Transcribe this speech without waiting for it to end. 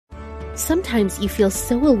Sometimes you feel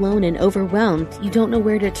so alone and overwhelmed you don't know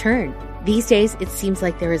where to turn. These days, it seems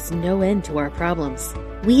like there is no end to our problems.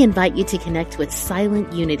 We invite you to connect with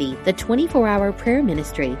Silent Unity, the 24-hour prayer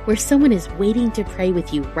ministry where someone is waiting to pray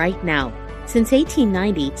with you right now. Since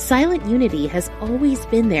 1890, Silent Unity has always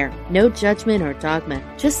been there. No judgment or dogma,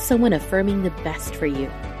 just someone affirming the best for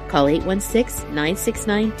you. Call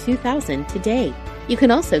 816-969-2000 today. You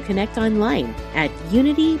can also connect online at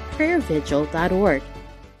unityprayervigil.org.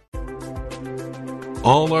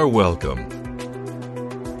 All are welcome.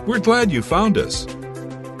 We're glad you found us.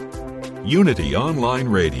 Unity Online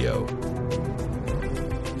Radio,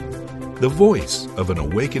 the voice of an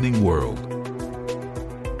awakening world.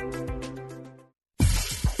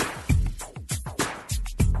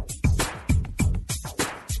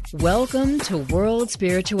 Welcome to World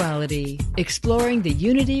Spirituality, exploring the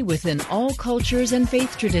unity within all cultures and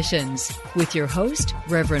faith traditions, with your host,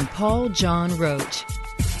 Reverend Paul John Roach.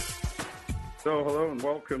 So, hello and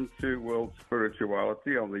welcome to World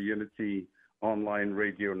Spirituality on the Unity Online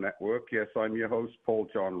Radio Network. Yes, I'm your host, Paul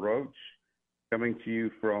John Roach, coming to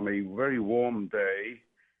you from a very warm day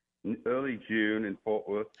in early June in Fort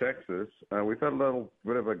Worth, Texas. We've had a little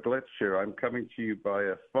bit of a glitch here. I'm coming to you by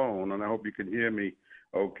a phone, and I hope you can hear me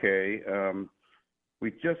okay.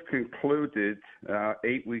 We just concluded our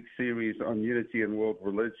 8-week series on unity and world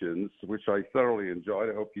religions, which I thoroughly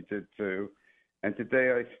enjoyed. I hope you did too. And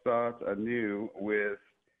today I start anew with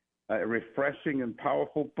a refreshing and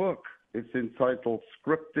powerful book. It's entitled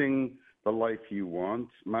Scripting the Life You Want,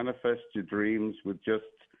 Manifest Your Dreams with Just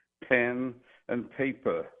Pen and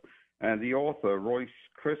Paper. And the author, Royce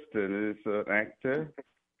Christyn, is an actor,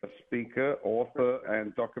 a speaker, author,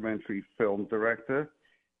 and documentary film director.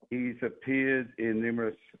 He's appeared in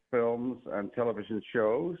numerous films and television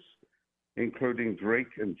shows, including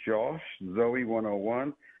Drake and Josh, Zoe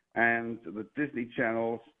 101, and the Disney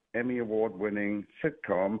Channel's Emmy Award-winning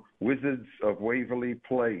sitcom, Wizards of Waverly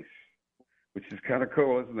Place, which is kind of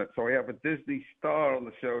cool, isn't it? So we have a Disney star on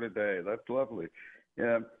the show today. That's lovely.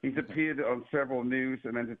 He's appeared on several news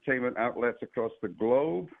and entertainment outlets across the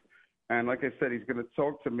globe. And like I said, he's going to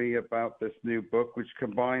talk to me about this new book, which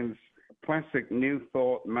combines classic New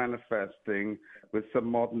Thought manifesting with some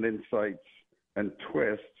modern insights and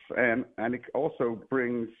twists. And it also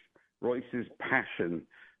brings Royce's passion,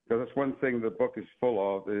 because that's one thing the book is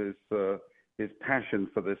full of, is his passion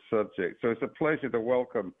for this subject. So it's a pleasure to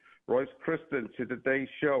welcome Royce Christyn to today's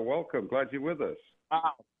show. Welcome. Glad you're with us.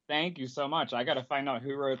 Wow. Thank you so much. I got to find out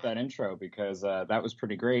who wrote that intro, because that was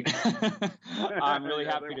pretty great. I'm really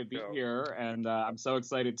happy to be here, and I'm so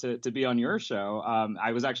excited to be on your show.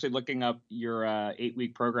 I was actually looking up your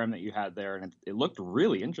 8-week program that you had there, and it looked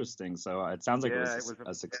really interesting. So it sounds like it was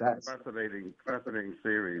a success. Fascinating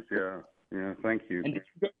series. Yeah. Thank you. And did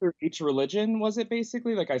you go through each religion? Was it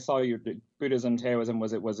basically like I saw you did Buddhism, Taoism?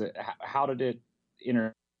 Was it? How did it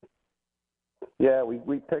Yeah,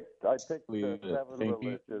 I picked 7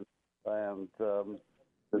 religions, and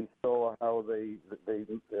we saw how the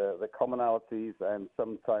commonalities and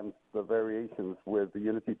sometimes the variations with the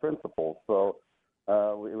unity principles. So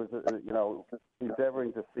it was,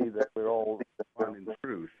 endeavoring to see that we're all one in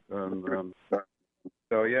truth.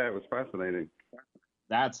 So yeah, it was fascinating.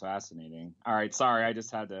 That's fascinating. All right, sorry, I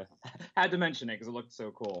just had to mention it because it looked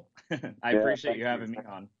so cool. I appreciate you having me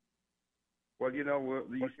on. Well, you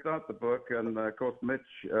start the book, and of course, Mitch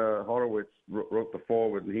Horowitz wrote the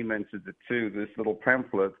foreword, and he mentioned it too, this little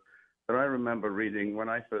pamphlet that I remember reading when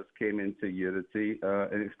I first came into Unity,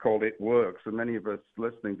 and it's called It Works, and many of us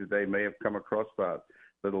listening today may have come across that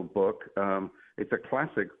little book. It's a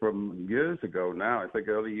classic from years ago now, I think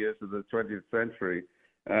early years of the 20th century,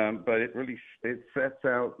 but it sets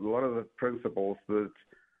out a lot of the principles that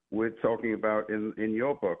we're talking about in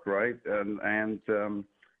your book, right? And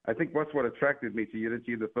I think that's what attracted me to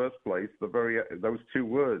Unity in the first place, those two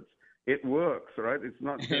words. It works, right? It's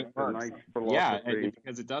not just a nice philosophy. Yeah,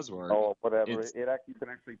 because it does work. Or whatever. You can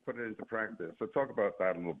actually put it into practice. So talk about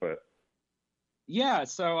that a little bit. Yeah,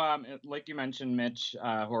 so like you mentioned, Mitch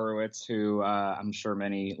Horowitz, who I'm sure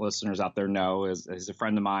many listeners out there know, is a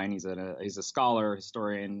friend of mine. He's a scholar,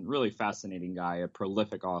 historian, really fascinating guy, a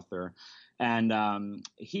prolific author. And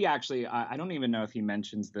he actually, I don't even know if he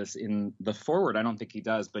mentions this in the foreword. I don't think he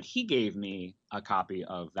does, but he gave me a copy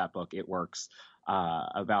of that book, It Works,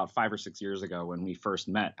 about 5 or 6 years ago when we first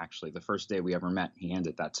met. Actually, the first day we ever met, he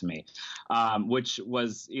handed that to me, which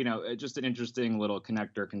was, just an interesting little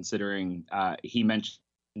connector, considering he mentioned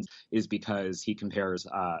is because he compares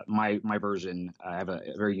my version. I have a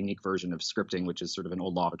very unique version of scripting, which is sort of an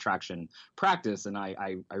old law of attraction practice. And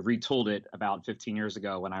I retooled it about 15 years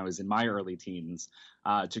ago when I was in my early teens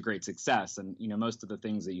to great success. And, most of the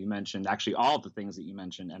things that you mentioned, actually all of the things that you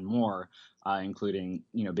mentioned and more, including,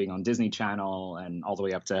 being on Disney Channel and all the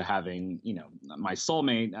way up to having, my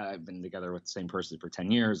soulmate, I've been together with the same person for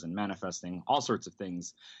 10 years and manifesting all sorts of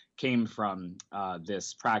things came from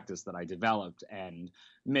this practice that I developed. And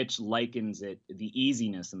Mitch likens it, the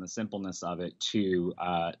easiness and the simpleness of it, to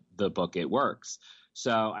the book It Works.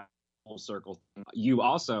 So full circle. You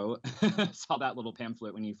also saw that little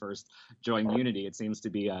pamphlet when you first joined Unity. It seems to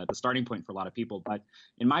be the starting point for a lot of people. But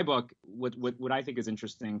in my book, what I think is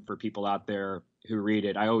interesting for people out there who read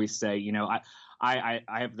it, I always say, I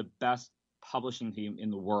have the best publishing team in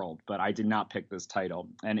the world, but I did not pick this title.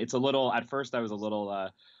 And it's a little, at first I was a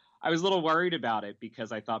little worried about it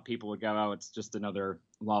because I thought people would go, oh, it's just another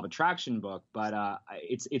law of attraction book. But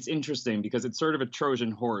it's interesting because it's sort of a Trojan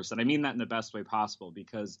horse. And I mean that in the best way possible,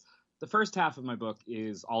 because the first half of my book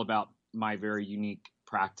is all about my very unique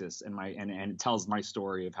practice and it tells my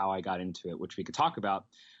story of how I got into it, which we could talk about.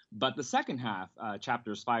 But the second half,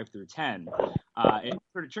 chapters 5 through 10, it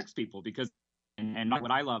sort of tricks people because, and what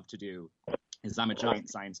I love to do is I'm a giant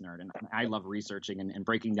science nerd, and I love researching and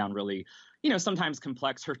breaking down really, sometimes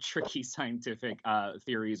complex or tricky scientific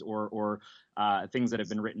theories or things that have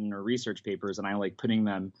been written or research papers, and I like putting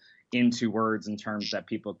them into words and terms that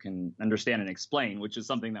people can understand and explain, which is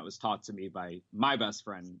something that was taught to me by my best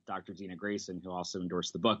friend, Dr. Dina Grayson, who also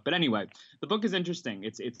endorsed the book. But anyway, the book is interesting.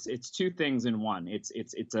 It's two things in one.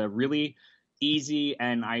 It's a really easy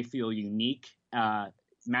and I feel unique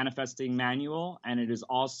manifesting manual, and it is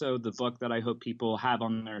also the book that I hope people have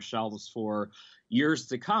on their shelves for years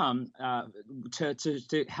to come,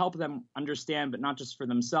 to help them understand, but not just for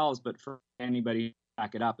themselves, but for anybody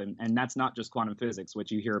back it up. And that's not just quantum physics,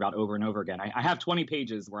 which you hear about over and over again. I have 20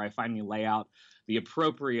 pages where I finally lay out the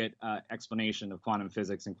appropriate explanation of quantum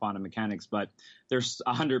physics and quantum mechanics, but there's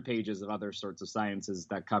 100 pages of other sorts of sciences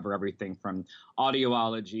that cover everything from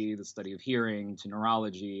audiology, the study of hearing, to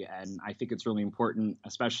neurology. And I think it's really important,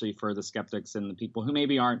 especially for the skeptics and the people who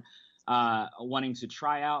maybe aren't wanting to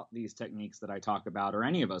try out these techniques that I talk about, or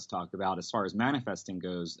any of us talk about, as far as manifesting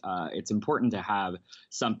goes. It's important to have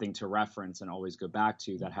something to reference and always go back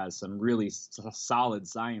to that has some really solid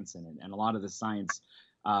science in it. And a lot of the science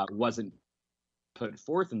wasn't put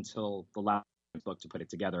forth until the last book to put it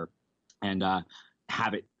together and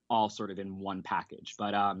have it all sort of in one package.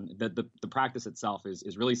 But the practice itself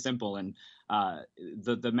is really simple, and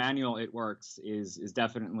the manual It Works is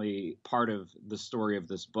definitely part of the story of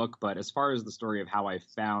this book. But as far as the story of how I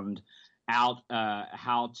found out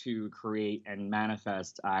how to create and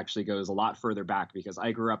manifest actually goes a lot further back, because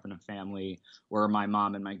I grew up in a family where my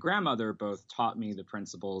mom and my grandmother both taught me the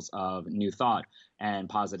principles of New Thought and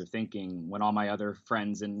positive thinking, when all my other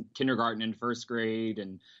friends in kindergarten and first grade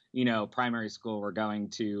and primary school were going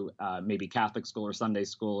to maybe Catholic school or Sunday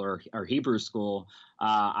school or Hebrew school.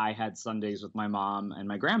 I had Sundays with my mom and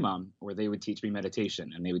my grandmom where they would teach me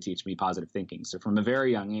meditation and they would teach me positive thinking. So from a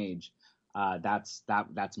very young age, that's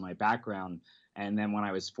my background. And then when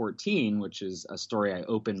I was 14, which is a story I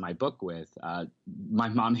opened my book with, my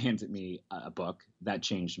mom handed me a book that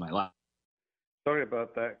changed my life. Sorry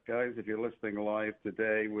about that, guys. If you're listening live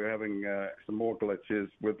today, we're having some more glitches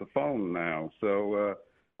with the phone now. So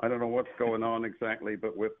I don't know what's going on exactly,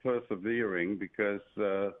 but we're persevering because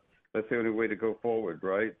that's the only way to go forward,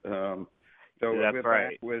 right? So that's we're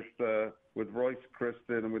right. Back with Royce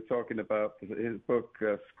Christyn, and we're talking about his book,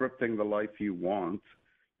 Scripting the Life You Want.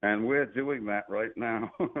 And we're doing that right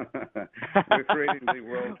now. We're creating the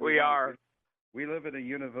world. We are. We live in a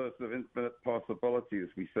universe of infinite possibilities,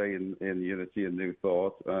 we say in Unity and New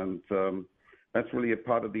Thought. And that's really a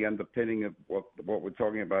part of the underpinning of what we're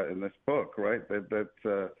talking about in this book, right? That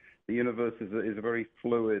the universe is a very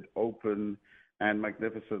fluid, open, and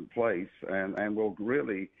magnificent place, and will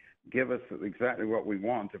really give us exactly what we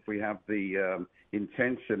want if we have the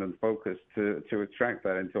intention and focus to attract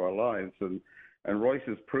that into our lives. And Royce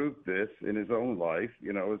has proved this in his own life.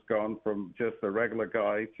 Has gone from just a regular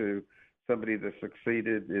guy to somebody that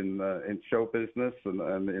succeeded in show business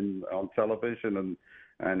and on television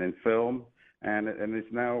and in film, and is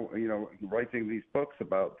now writing these books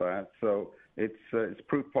about that. So it's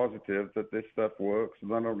proof positive that this stuff works.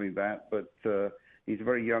 Not only that, but he's a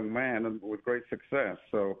very young man and with great success.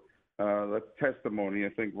 So that's testimony, I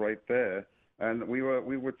think, right there. And we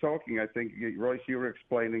were talking, I think, Royce, you were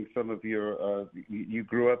explaining some of your, you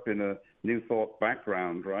grew up in a New Thought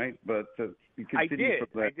background, right? But you continue from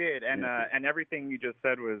there. I did, and everything you just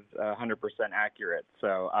said was 100% accurate.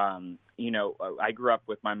 So, I grew up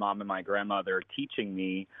with my mom and my grandmother teaching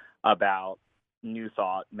me about New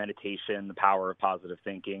Thought, meditation, the power of positive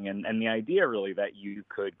thinking, and the idea really that you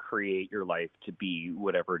could create your life to be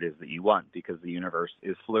whatever it is that you want, because the universe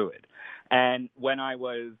is fluid. And when I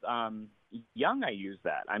was young, I used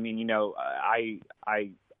that. I mean, I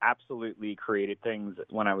absolutely created things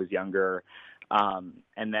when I was younger.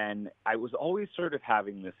 And then I was always sort of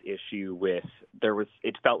having this issue with,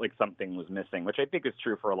 it felt like something was missing, which I think is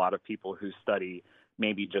true for a lot of people who study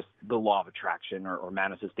maybe just the law of attraction or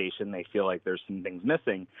manifestation. They feel like there's some things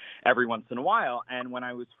missing every once in a while. And when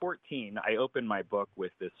I was 14, I opened my book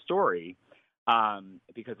with this story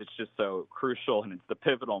because it's just so crucial, and it's the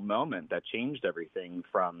pivotal moment that changed everything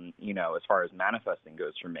from, as far as manifesting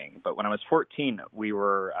goes for me. But when I was 14, we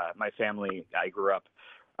were, my family, I grew up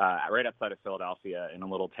right outside of Philadelphia in a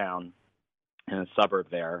little town in a suburb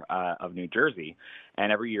there of New Jersey.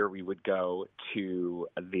 And every year we would go to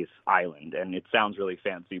this island. And it sounds really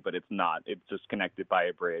fancy, but it's not. It's just connected by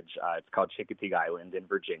a bridge. It's called Chickadee Island in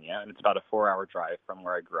Virginia, and it's about a 4-hour drive from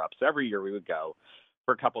where I grew up. So every year we would go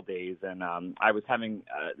for a couple days, and I was having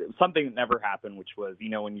something that never happened, which was,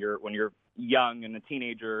 when you're young and a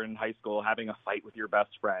teenager in high school, having a fight with your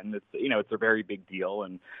best friend. It's a very big deal,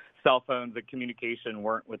 and cell phones and communication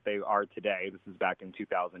weren't what they are today. This is back in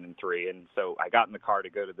 2003, and so I got in the car to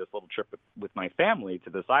go to this little trip with my family to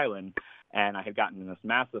this island, and I had gotten in this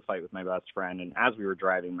massive fight with my best friend. And as we were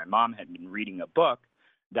driving, my mom had been reading a book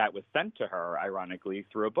that was sent to her, ironically,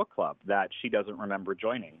 through a book club that she doesn't remember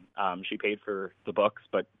joining. She paid for the books,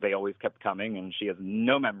 but they always kept coming, and she has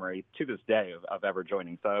no memory to this day of ever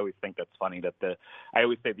joining. So I always think that's funny that I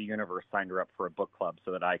always say the universe signed her up for a book club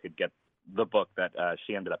so that I could get the book that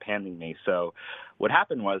she ended up handing me. So what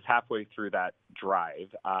happened was, halfway through that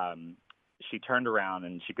drive, she turned around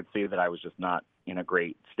and she could see that I was just not in a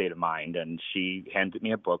great state of mind. And she handed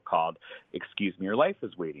me a book called Excuse Me, Your Life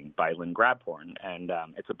is Waiting by Lynn Grabhorn. And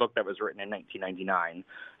it's a book that was written in 1999,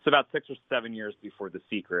 so about 6 or 7 years before The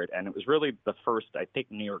Secret. And it was really the first, I think,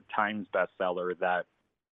 New York Times bestseller that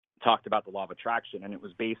talked about the law of attraction. And it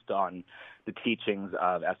was based on the teachings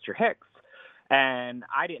of Esther Hicks. And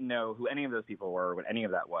I didn't know who any of those people were, what any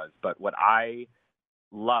of that was. But what I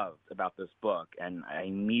loved about this book, and I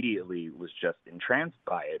immediately was just entranced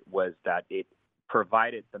by it, was that it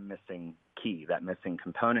provided the missing key, that missing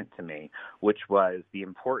component to me, which was the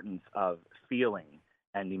importance of feeling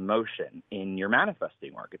and emotion in your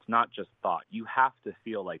manifesting work. It's not just thought. You have to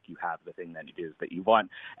feel like you have the thing that it is that you want,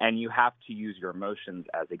 and you have to use your emotions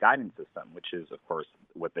as a guidance system, which is, of course,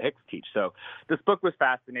 what the Hicks teach. So this book was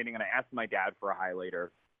fascinating, and I asked my dad for a highlighter,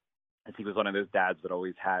 as he was one of those dads that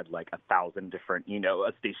always had like 1,000 different,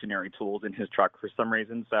 stationary tools in his truck for some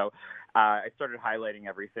reason. So I started highlighting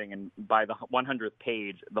everything, and by the 100th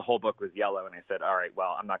page, the whole book was yellow, and I said, all right,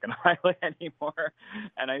 well, I'm not going to highlight anymore.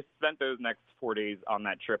 And I spent those next 4 days on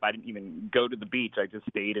that trip. I didn't even go to the beach. I just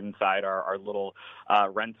stayed inside our little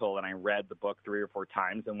rental, and I read the book 3 or 4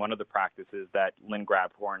 times. And one of the practices that Lynn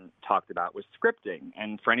Grabhorn talked about was scripting.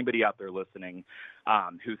 And for anybody out there listening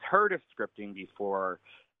who's heard of scripting before,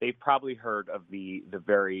 they've probably heard of the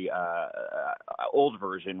very old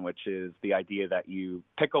version, which is the idea that you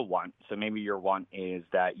pick a want. So maybe your want is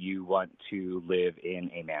that you want to live in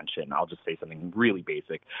a mansion. I'll just say something really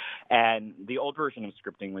basic. And the old version of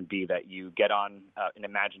scripting would be that you get on an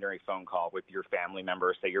imaginary phone call with your family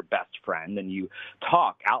member, say your best friend, and you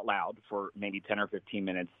talk out loud for maybe 10 or 15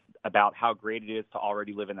 minutes about how great it is to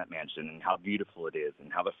already live in that mansion, and how beautiful it is,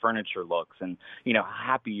 and how the furniture looks, and how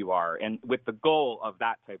happy you are. And with the goal of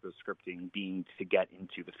that type of scripting being to get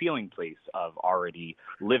into the feeling place of already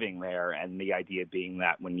living there, and the idea being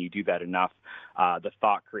that when you do that enough, the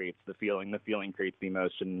thought creates the feeling creates the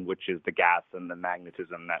emotion, which is the gas and the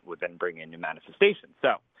magnetism that would then bring in your manifestation.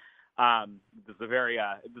 So this is a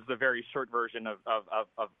very short version of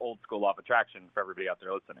old school law of attraction for everybody out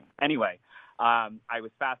there listening. Anyway, I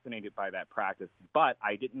was fascinated by that practice, but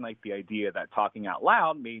I didn't like the idea that talking out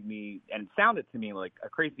loud made me, and sounded to me like a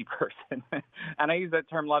crazy person. And I use that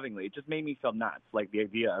term lovingly. It just made me feel nuts, like the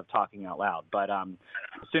idea of talking out loud. But as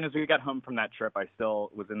soon as we got home from that trip, I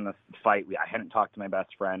still was in this fight. I hadn't talked to my best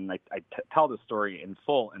friend. I tell the story in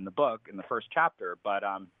full in the book, in the first chapter, but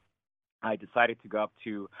I decided to go up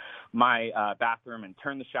to my bathroom and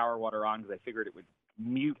turn the shower water on because I figured it would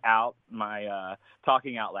mute out my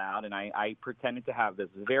talking out loud. And I pretended to have this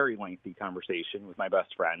very lengthy conversation with my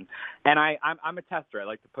best friend. And I'm a tester. I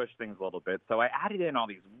like to push things a little bit. So I added in all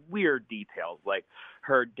these weird details, like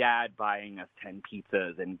her dad buying us 10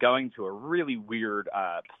 pizzas and going to a really weird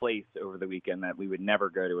place over the weekend that we would never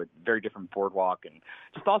go to, a very different boardwalk, and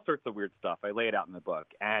just all sorts of weird stuff. I lay it out in the book.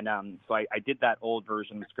 And so I did that old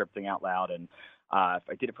version of scripting out loud, and I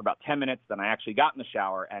did it for about 10 minutes. Then I actually got in the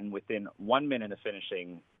shower, and within 1 minute of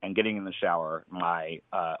finishing and getting in the shower, my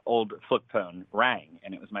old flip phone rang,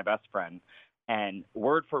 and it was my best friend. And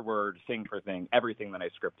word for word, thing for thing, everything that I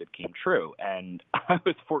scripted came true. And I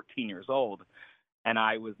was 14 years old, and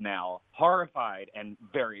I was now horrified and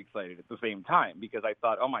very excited at the same time, because I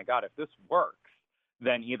thought, oh, my God, if this works,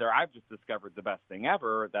 then either I've just discovered the best thing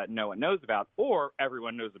ever that no one knows about, or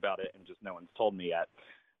everyone knows about it and just no one's told me yet.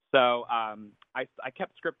 So I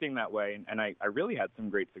kept scripting that way, and I really had some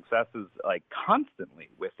great successes, like, constantly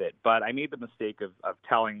with it. But I made the mistake of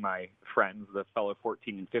telling my friends, the fellow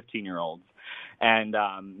 14 and 15-year-olds, and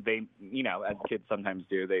they, you know, as kids sometimes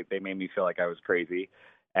do, they made me feel like I was crazy.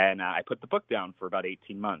 And I put the book down for about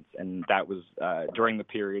 18 months, and that was during the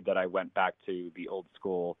period that I went back to the old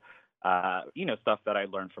school, you know, stuff that I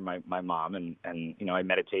learned from my mom, and you know, I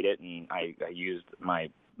meditated, and I used my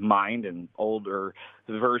mind and older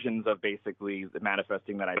versions of basically the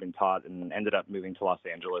manifesting that I've been taught, and ended up moving to Los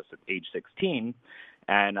Angeles at age 16.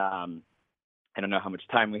 And I don't know how much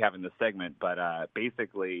time we have in this segment, but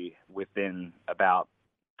basically within about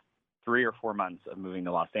 3 or 4 months of moving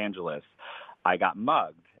to Los Angeles, I got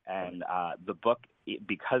mugged. And the book,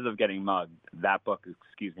 because of getting mugged, that book,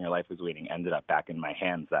 Excuse Me, Your Life Was Waiting, ended up back in my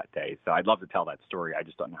hands that day. So I'd love to tell that story. I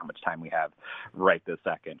just don't know how much time we have right this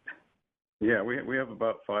second. Yeah, we have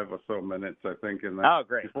about 5 or so minutes, I think. In that. Oh,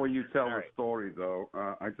 great. Before you tell All the right. story, though,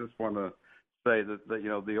 I just want to say that you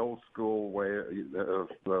know, the old school way of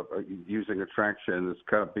using attraction has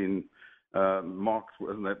kind of been mocked,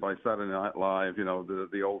 wasn't it, by Saturday Night Live? You know,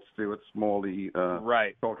 the old Stuart Smalley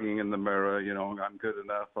right, talking in the mirror. You know, I'm good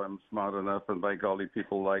enough, I'm smart enough, and by golly,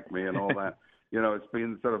 people like me, and all that. You know, it's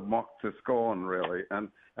been sort of mocked to scorn, really. And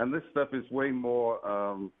this stuff is way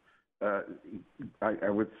more. I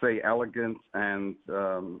would say elegant and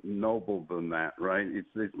noble than that, right?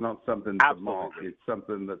 It's not something to mock. It's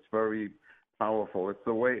something that's very powerful. It's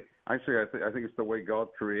the way, actually, I think it's the way God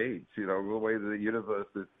creates. You know, the way the universe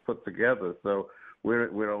is put together. So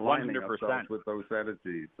we're aligning 100%. ourselves with those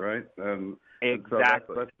energies, right?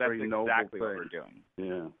 Exactly. So that's very noble exactly thing. what we're doing.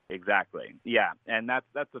 Yeah. Exactly. Yeah, and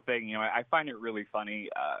that's the thing. You know, I find it really funny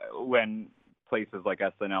when places like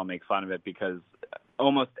SNL make fun of it, because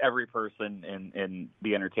almost every person in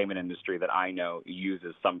the entertainment industry that I know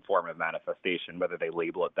uses some form of manifestation, whether they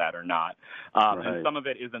label it that or not. Right. And some of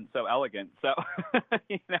it isn't so elegant. So,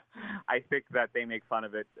 you know, I think that they make fun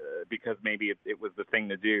of it because maybe it was the thing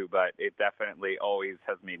to do, but it definitely always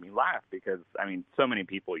has made me laugh, because, I mean, so many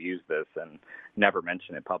people use this and never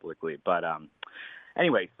mention it publicly. But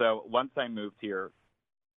anyway, so once I moved here,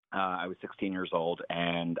 I was 16 years old,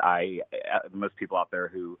 and most people out there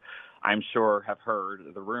who I'm sure have heard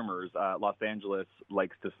the rumors, Los Angeles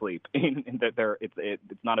likes to sleep.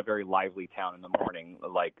 It's not a very lively town in the morning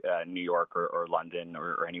like New York or London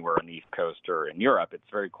or anywhere on the East Coast or in Europe. It's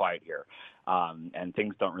very quiet here, and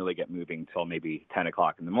things don't really get moving till maybe 10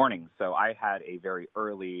 o'clock in the morning. So I had a very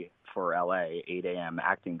early, for LA, 8 a.m.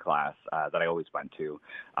 acting class that I always went to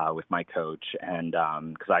with my coach, and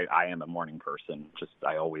because I am a morning person, just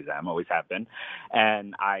I always am, always have been.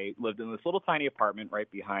 And I lived in this little tiny apartment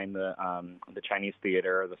right behind the Chinese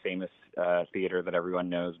theater, the famous theater that everyone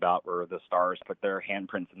knows about, where the stars put their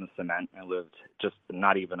handprints in the cement. I lived just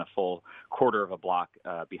not even a full quarter of a block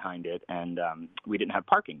behind it, and we didn't have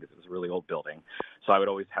parking because it was a really old building. So I would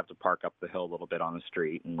always have to park up the hill a little bit on the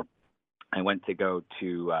street, and I went to go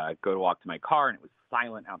to walk to my car, and it was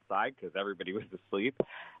silent outside because everybody was asleep.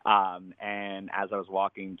 And as I was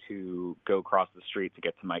walking to go across the street to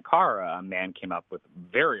get to my car, a man came up with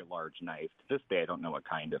a very large knife. To this day, I don't know what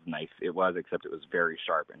kind of knife it was, except it was very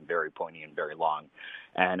sharp and very pointy and very long.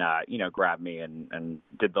 And, grabbed me and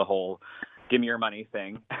did the whole give me your money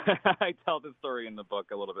thing. I tell the story in the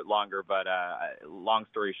book a little bit longer, but long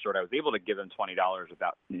story short, I was able to give him $20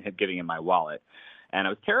 without giving him my wallet. And I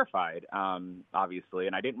was terrified, obviously,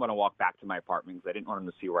 and I didn't want to walk back to my apartment because I didn't want him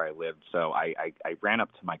to see where I lived. So I ran up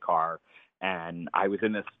to my car, and I was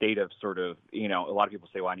in this state of sort of, a lot of people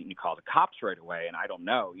say, well, I need to call the cops right away. And I don't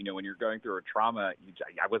know. When you're going through a trauma,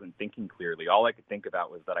 I wasn't thinking clearly. All I could think about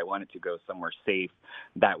was that I wanted to go somewhere safe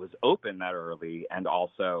that was open that early, and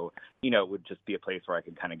also, would just be a place where I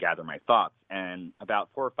could kind of gather my thoughts. And about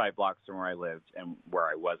 4 or 5 blocks from where I lived and where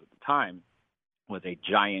I was at the time was a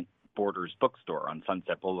giant Borders bookstore on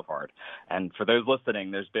Sunset Boulevard. And for those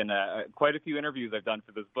listening, there's been quite a few interviews I've done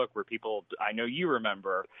for this book where people, I know you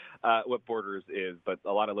remember what Borders is, but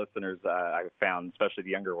a lot of listeners I've found, especially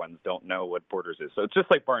the younger ones, don't know what Borders is. So it's just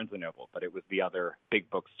like Barnes & Noble, but it was the other big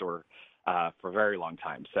bookstore for a very long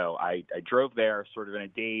time. So I drove there sort of in a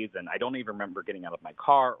daze, and I don't even remember getting out of my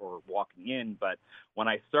car or walking in. But when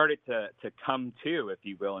I started to come to, if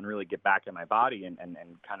you will, and really get back in my body and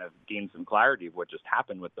kind of gain some clarity of what just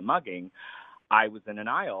happened with the mugging, I was in an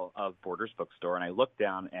aisle of Borders bookstore, and I looked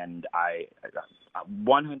down, and I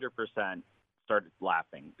 100% started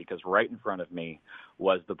laughing because right in front of me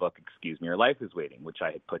was the book, Excuse Me, Your Life is Waiting, which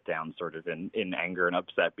I had put down sort of in anger and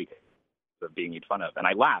upset because of being made fun of. And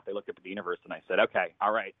I laughed. I looked up at the universe and I said, okay,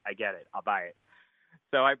 all right, I get it. I'll buy it.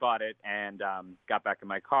 So I bought it and got back in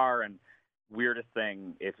my car. And weirdest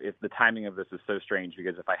thing, if the timing of this is so strange,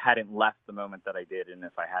 because if I hadn't left the moment that I did, and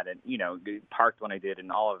if I hadn't, parked when I did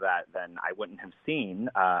and all of that, then I wouldn't have seen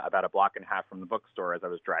about a block and a half from the bookstore as I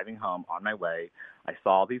was driving home on my way. I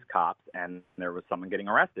saw these cops and there was someone getting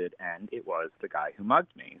arrested, and it was the guy who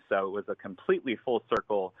mugged me. So it was a completely full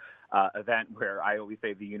circle event where I always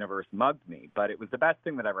say the universe mugged me, but it was the best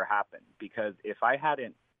thing that ever happened, because if I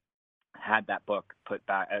hadn't had that book put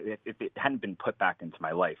back, if it hadn't been put back into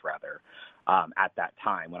my life, rather, at that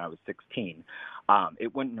time when I was 16,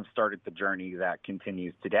 it wouldn't have started the journey that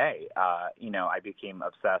continues today. I became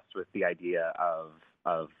obsessed with the idea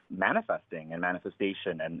of manifesting and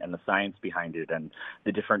manifestation and the science behind it and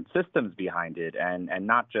the different systems behind it, and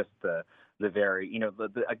not just the very,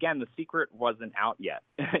 again, the secret wasn't out yet,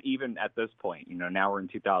 even at this point. Now we're in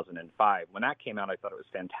 2005. When that came out, I thought it was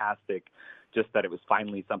fantastic, just that it was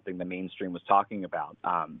finally something the mainstream was talking about.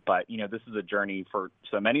 But this is a journey for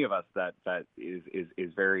so many of us that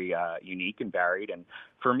is very unique and varied. And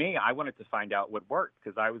for me, I wanted to find out what worked,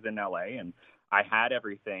 because I was in LA and I had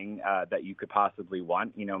everything that you could possibly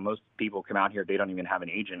want. Most people come out here, they don't even have an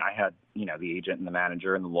agent. I had, the agent and the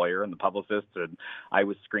manager and the lawyer and the publicist, and I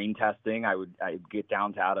was screen testing. I'd get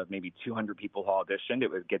down to, out of maybe 200 people who auditioned, it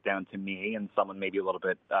would get down to me and someone maybe a little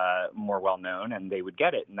bit more well-known, and they would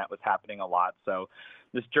get it. And that was happening a lot. So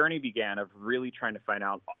this journey began of really trying to find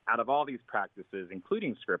out of all these practices,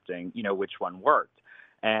 including scripting, which one worked.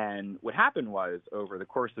 And what happened was, over the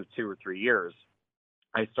course of 2 or 3 years,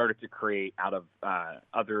 I started to create, out of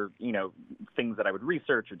other, things that I would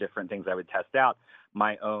research or different things I would test out,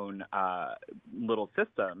 my own little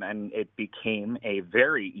system. And it became a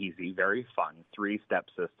very easy, very fun 3-step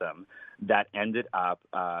system that ended up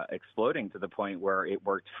exploding to the point where it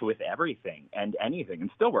worked with everything and anything,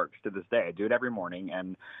 and still works to this day. I do it every morning.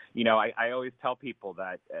 And, I always tell people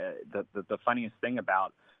that the funniest thing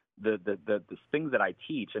about the things that I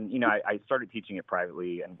teach, and I started teaching it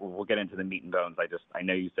privately, and we'll get into the meat and bones. I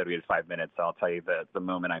know you said we had 5 minutes, so I'll tell you the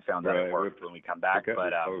moment I found out it worked when we come back.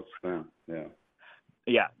 But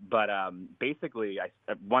basically,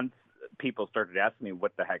 once people started asking me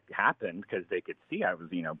what the heck happened, because they could see I was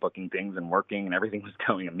booking things and working and everything was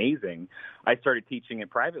going amazing, I started teaching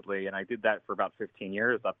it privately, and I did that for about 15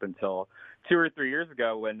 years up until 2 or 3 years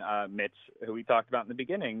ago when Mitch, who we talked about in the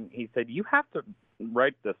beginning, he said, you have to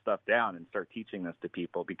write this stuff down and start teaching this to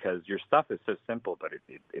people, because your stuff is so simple, but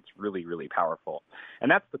it's really, really powerful.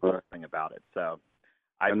 And that's the cool thing about it. So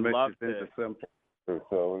I love it. Simple.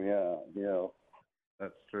 So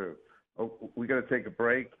that's true. Oh, we got to take a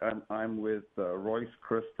break. I'm with Royce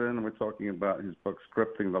Christyn. We're talking about his book,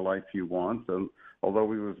 Scripting the Life You Want. And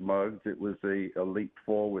although he was mugged, it was a leap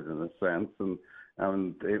forward in a sense.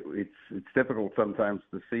 And it's difficult sometimes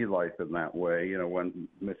to see life in that way. When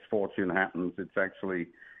misfortune happens, it actually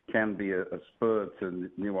can be a spur to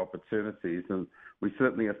new opportunities. And we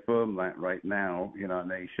certainly affirm that right now in our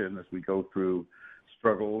nation as we go through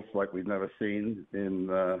struggles like we've never seen in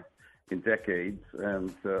decades,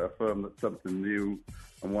 and affirm that something new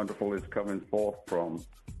and wonderful is coming forth from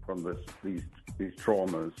these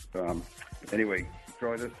traumas. Anyway,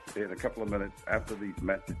 join us in a couple of minutes after these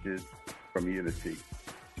messages from Unity.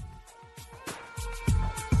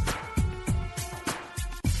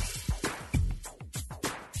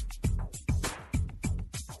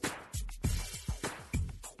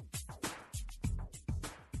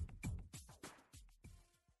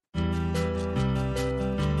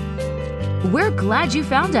 We're glad you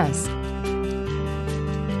found us.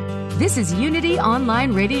 This is Unity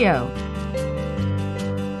Online Radio,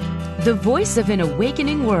 the voice of an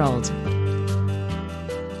awakening world.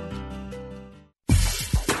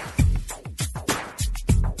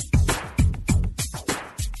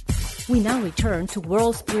 We now return to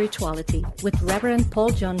World Spirituality with Reverend Paul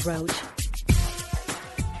John Roach.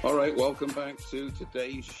 All right, welcome back to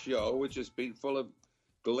today's show, which has been full of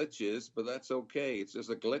glitches, but that's okay. It's just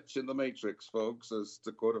a glitch in the matrix, folks, as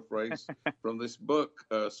to quote a phrase from this book,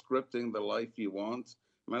 Scripting the Life You Want,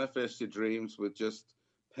 Manifest Your Dreams with Just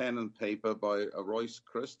Pen and Paper by Royce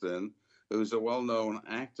Christyn, who's a well-known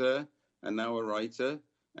actor and now a writer.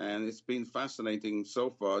 And it's been fascinating so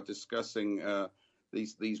far discussing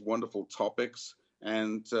these wonderful topics.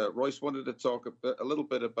 And Royce wanted to talk a little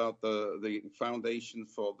bit about the foundation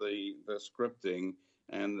for the scripting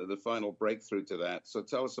and the final breakthrough to that. So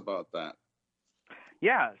tell us about that.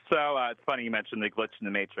 Yeah, so it's funny you mentioned the glitch in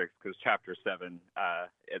the matrix, because chapter 7,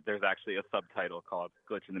 there's actually a subtitle called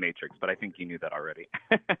Glitch in the Matrix, but I think you knew that already.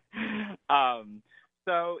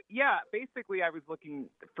 So yeah, basically I was looking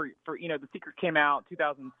for The Secret came out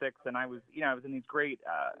 2006, and I was in these great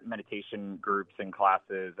meditation groups and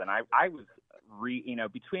classes, and I was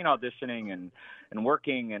between auditioning and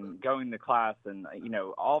working and going to class and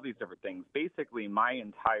all these different things, basically my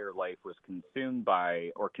entire life was consumed by,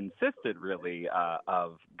 or consisted really,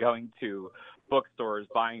 of going to bookstores,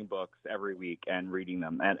 buying books every week and reading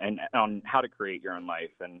them and on how to create your own life.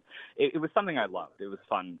 And it was something I loved. It was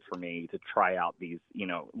fun for me to try out these,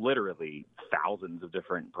 literally thousands of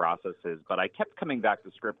different processes. But I kept coming back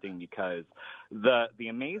to scripting because the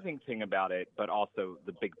amazing thing about it, but also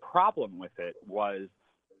the big problem with it, was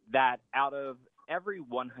that out of every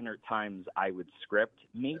 100 times I would script,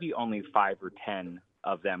 maybe only 5 or 10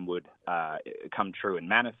 of them would come true and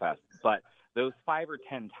manifest. But those 5 or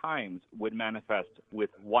 10 times would manifest with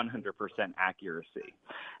 100% accuracy.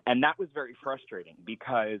 And that was very frustrating,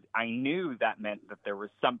 because I knew that meant that there was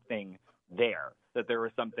something there, that there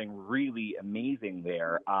was something really amazing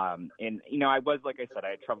there. And, I was, like I said,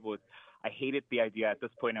 I had trouble with, I hated the idea. At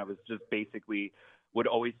this point, I was just basically would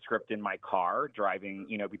always script in my car, driving,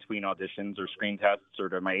 between auditions or screen tests or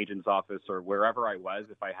to my agent's office or wherever I was.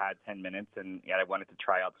 If I had 10 minutes and I wanted to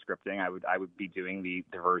try out scripting, I would be doing the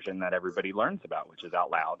version that everybody learns about, which is out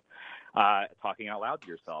loud, talking out loud to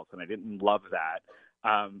yourself. And I didn't love that.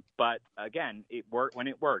 But again, it worked. When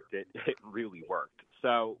it worked, it really worked.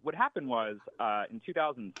 So what happened was in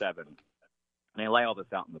 2007, and I lay all this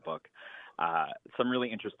out in the book, some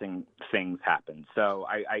really interesting things happened. So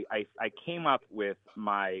I came up with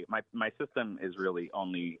my system is really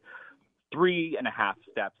only 3.5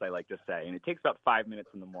 steps, I like to say, and it takes about 5 minutes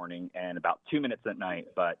in the morning and about 2 minutes at night,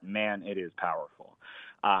 but man, it is powerful.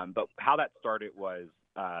 But how that started was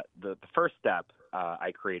the first step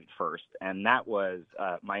I created first, and that was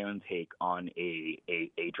my own take on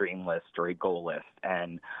a dream list or a goal list,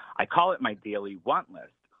 and I call it my daily want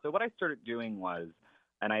list. So what I started doing was,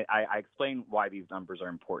 and I explain why these numbers are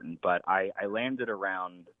important, but I landed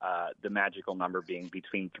around the magical number being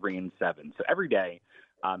between 3 and 7. So every day,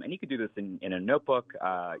 and you could do this in a notebook,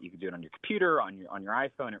 you could do it on your computer, on your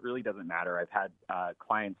iPhone. It really doesn't matter. I've had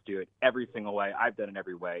clients do it every single way. I've done it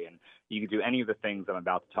every way, and you can do any of the things I'm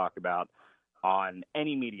about to talk about on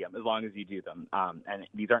any medium as long as you do them. And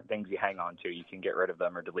these aren't things you hang on to. You can get rid of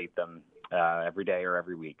them or delete them every day or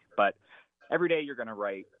every week. But every day you're going to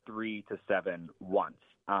write 3 to 7 once.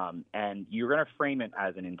 And you're going to frame it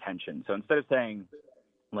as an intention. So instead of saying,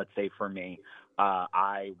 let's say for me,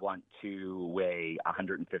 I want to weigh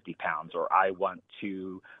 150 pounds, or I want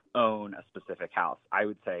to own a specific house, I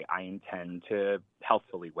would say I intend to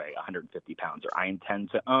healthfully weigh 150 pounds, or I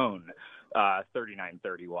intend to own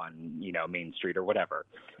 3931, Main Street or whatever.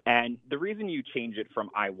 And the reason you change it from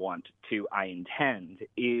I want to I intend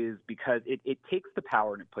is because it takes the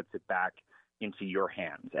power and it puts it back into your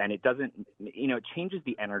hands, and it doesn't, it changes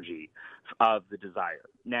the energy of the desire.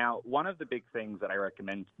 Now, one of the big things that I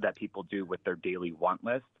recommend that people do with their daily want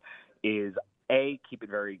list is keep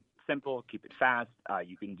it very simple, keep it fast.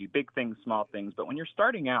 You can do big things, small things, but when you're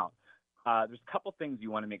starting out, there's a couple things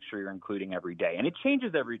you want to make sure you're including every day, and it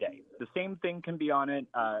changes every day. The same thing can be on it.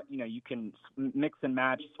 You can mix and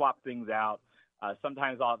match, swap things out.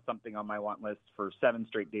 Sometimes I'll have something on my want list for 7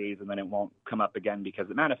 straight days, and then it won't come up again because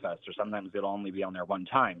it manifests, or sometimes it'll only be on there one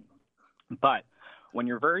time. But when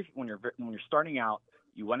you're starting out,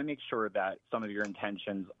 you want to make sure that some of your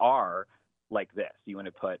intentions are like this. You want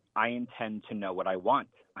to put, I intend to know what I want.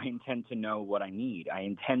 I intend to know what I need. I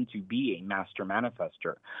intend to be a master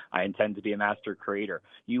manifester. I intend to be a master creator.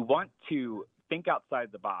 You want to think outside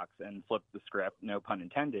the box and flip the script, no pun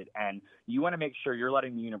intended, and you want to make sure you're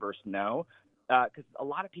letting the universe know, because a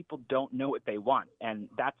lot of people don't know what they want, and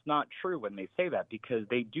that's not true when they say that, because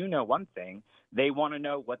they do know one thing. They want to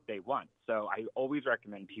know what they want. So I always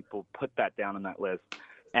recommend people put that down on that list,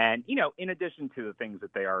 and, in addition to the things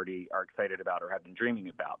that they already are excited about or have been dreaming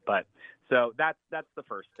about. But so that's the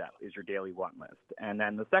first step, is your daily want list. And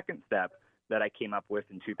then the second step that I came up with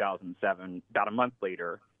in 2007, about a month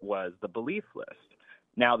later, was the belief list.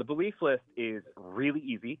 Now, the belief list is really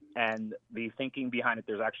easy, and the thinking behind it,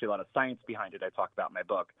 there's actually a lot of science behind it I talk about in my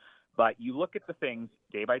book. But you look at the things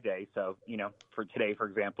day by day. So, for today, for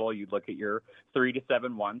example, you'd look at your 3 to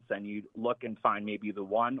 7 wants, and you'd look and find maybe the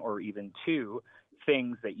 1 or even 2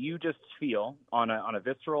 things that you just feel on a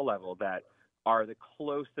visceral level that are the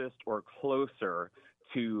closest or closer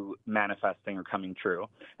to manifesting or coming true.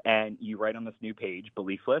 And you write on this new page,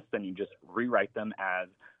 belief list, and you just rewrite them as,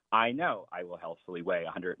 I know I will healthfully weigh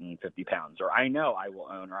 150 pounds, or I know I will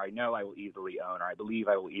own, or I know I will easily own, or I believe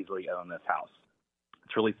I will easily own this house.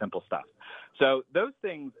 It's really simple stuff. So those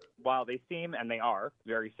things, while they seem, and they are,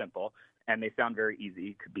 very simple, and they sound very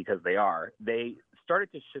easy because they are, they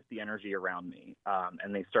started to shift the energy around me,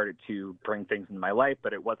 and they started to bring things into my life,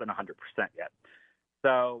 but it wasn't 100% yet.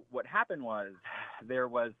 So what happened was there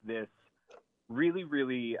was this really,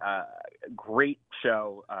 really great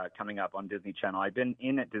show coming up on Disney Channel. I've been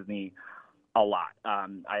in at Disney a lot.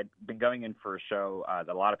 I've been going in for a show that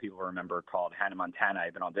a lot of people remember called Hannah Montana.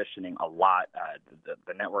 I've been auditioning a lot.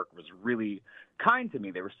 The network was really kind to me.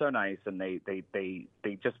 They were so nice, and they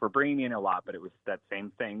just were bringing me in a lot, but it was that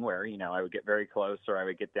same thing where, I would get very close, or I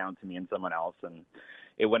would get down to me and someone else, and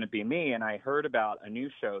it wouldn't be me. And I heard about a new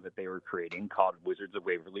show that they were creating called Wizards of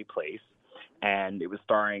Waverly Place, and it was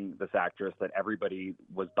starring this actress that everybody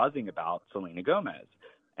was buzzing about, Selena Gomez.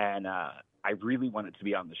 And I really wanted to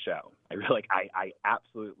be on the show.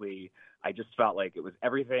 I just felt like it was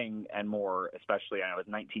everything and more, especially I was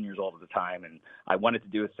 19 years old at the time, and I wanted to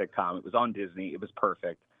do a sitcom. It was on Disney. It was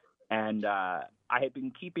perfect. And I had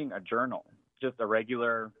been keeping a journal, just a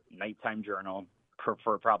regular nighttime journal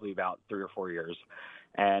for probably about 3 or 4 years.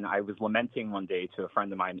 And I was lamenting one day to a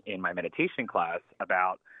friend of mine in my meditation class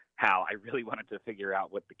about how I really wanted to figure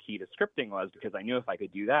out what the key to scripting was, because I knew if I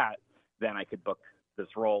could do that, then I could book this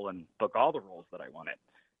role and book all the roles that I wanted.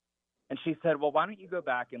 And she said, well, why don't you go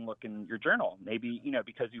back and look in your journal? Maybe,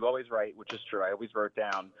 because you always write, which is true. I always wrote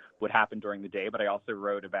down what happened during the day, but I also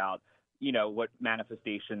wrote about, what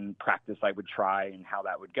manifestation practice I would try and how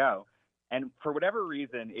that would go. And for whatever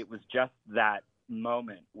reason, it was just that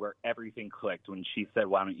moment where everything clicked when she said,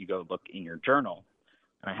 why don't you go look in your journal?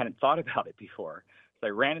 And I hadn't thought about it before. So I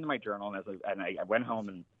ran into my journal, and I went home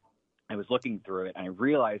and I was looking through it, and I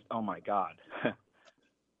realized, oh my God,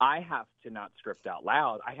 I have to not script out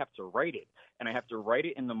loud. I have to write it, and I have to write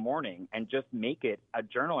it in the morning and just make it a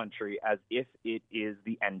journal entry as if it is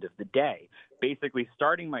the end of the day. Basically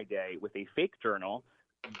starting my day with a fake journal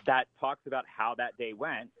that talks about how that day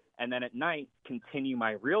went, and then at night continue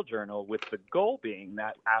my real journal, with the goal being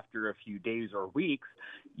that after a few days or weeks,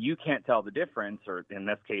 you can't tell the difference, or in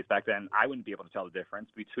this case back then, I wouldn't be able to tell the difference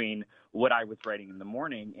between what I was writing in the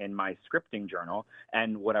morning in my scripting journal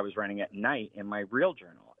and what I was writing at night in my real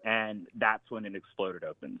journal. And that's when it exploded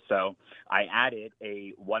open. So I added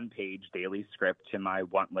a 1-page daily script to my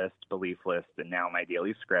want list, belief list, and now my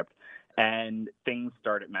daily script. And things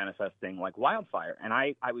started manifesting like wildfire. And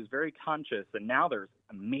I was very conscious, and now there's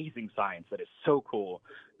amazing science that is so cool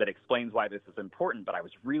that explains why this is important. But I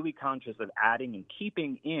was really conscious of adding and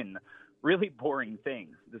keeping in really boring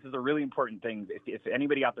things. This is a really important thing. If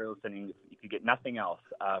anybody out there listening, if you get nothing else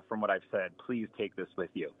from what I've said, please take this with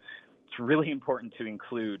you. It's really important to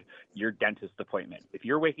include your dentist appointment. If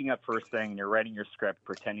you're waking up first thing and you're writing your script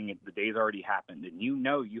pretending the day's already happened, and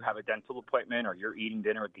you have a dental appointment, or you're eating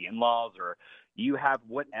dinner with the in-laws, or you have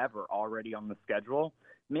whatever already on the schedule,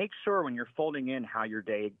 make sure when you're folding in how your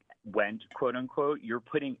day went, quote unquote, you're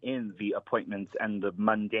putting in the appointments and the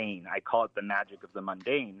mundane. I call it the magic of the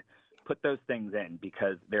mundane. Put those things in,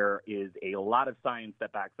 because there is a lot of science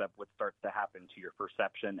that backs up what starts to happen to your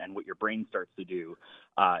perception and what your brain starts to do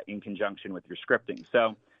in conjunction with your scripting.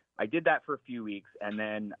 So I did that for a few weeks, and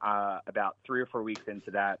then about 3 or 4 weeks into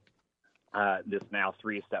that, this now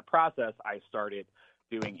 3-step process, I started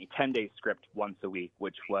doing a 10-day script once a week,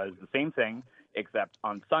 which was the same thing, except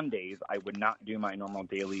on Sundays, I would not do my normal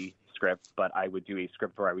daily script, but I would do a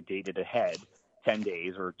script where I would date it ahead 10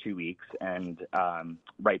 days or 2 weeks and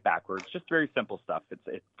write backwards. Just very simple stuff.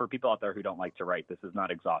 It's for people out there who don't like to write. This is not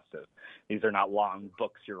exhaustive. These are not long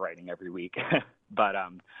books you're writing every week. But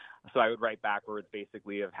so I would write backwards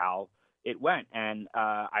basically of how it went. And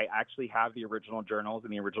I actually have the original journals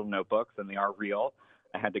and the original notebooks, and they are real.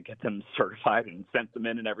 I had to get them certified and sent them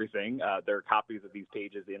in and everything. There are copies of these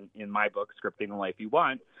pages in my book, Scripting the Life You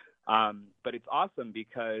Want. But it's awesome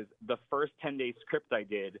because the first 10-day script I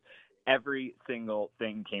did, every single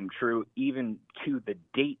thing came true, even to the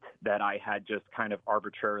date that I had just kind of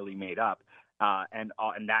arbitrarily made up. And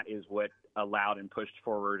that is what allowed and pushed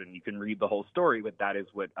forward, and you can read the whole story, but that is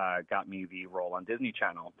what got me the role on Disney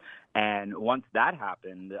Channel. And once that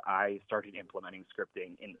happened, I started implementing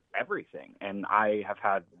scripting in everything, and I have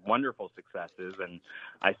had wonderful successes, and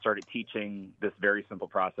I started teaching this very simple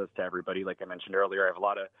process to everybody. Like I mentioned earlier, I have a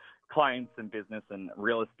lot of clients in business and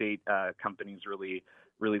real estate companies really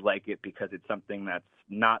like it because it's something that's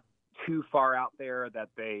not too far out there that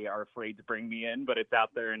they are afraid to bring me in, but it's out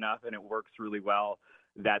there enough and it works really well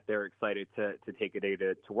that they're excited to take a day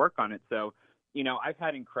to work on it. So, I've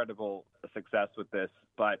had incredible success with this,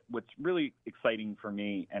 but what's really exciting for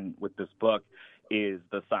me and with this book is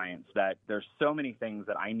the science, that there's so many things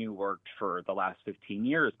that I knew worked for the last 15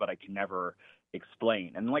 years, but I can never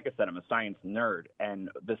explain. And like I said, I'm a science nerd, and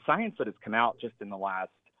the science that has come out just in the last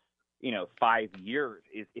 5 years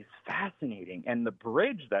is fascinating. And the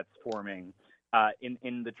bridge that's forming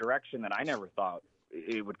in the direction that I never thought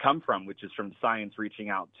it would come from, which is from science reaching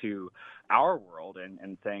out to our world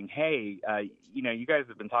and saying, hey, you guys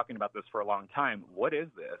have been talking about this for a long time. What is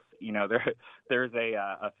this? There's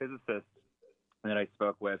a physicist that I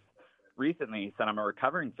spoke with recently. He said, I'm a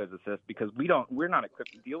recovering physicist because we're not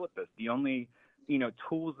equipped to deal with this. The only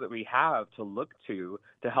tools that we have to look to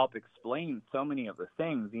help explain so many of the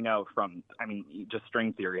things, just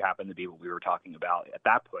string theory happened to be what we were talking about at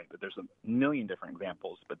that point, but there's a million different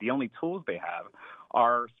examples. But the only tools they have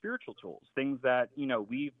are spiritual tools, things that,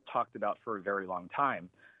 we've talked about for a very long time.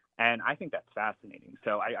 And I think that's fascinating.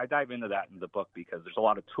 So I dive into that in the book because there's a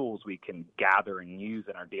lot of tools we can gather and use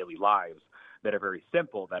in our daily lives that are very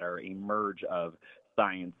simple, that are a merge of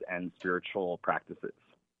science and spiritual practices.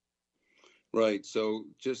 Right. So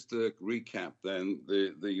just to recap, then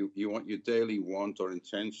you want your daily want or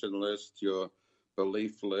intention list, your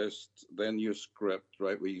belief list, then your script,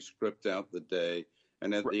 right, where you script out the day,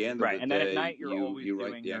 and at the end of the and day, then at night you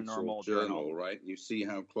write the actual journal, right? You see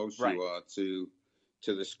how close right. you are to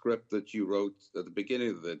the script that you wrote at the beginning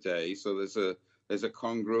of the day. So there's a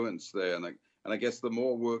congruence there, and I guess the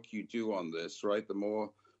more work you do on this, right, the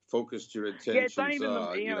more focused your intentions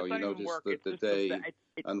are. You notice that the day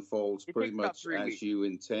unfolds pretty much as you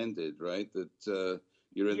intended, right? That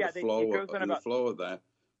you're in the flow of that,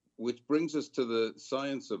 which brings us to the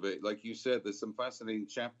science of it. Like you said, there's some fascinating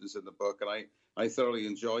chapters in the book, and I thoroughly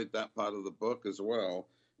enjoyed that part of the book as well.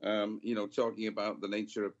 Talking about the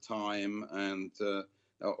nature of time and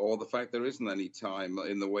or the fact there isn't any time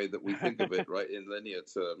in the way that we think of it, right, in linear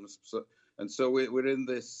terms. So we're in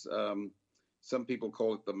this. Some people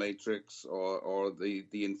call it the matrix or the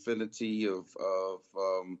infinity of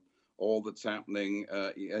all that's happening.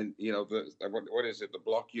 And what is it? The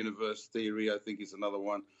block universe theory, I think, is another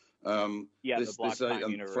one. The block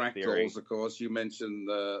time universe fractals, theory. Of course. You mentioned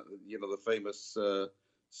the famous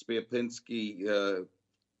Spierpinski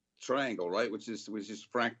triangle, right? Which is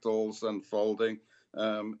fractals unfolding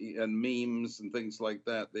and memes and things like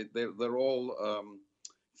that. They're all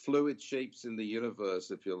fluid shapes in the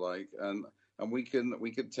universe, if you like, and we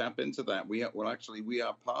can tap into that. We are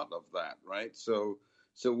part of that, right? So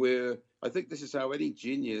I think this is how any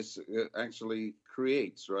genius actually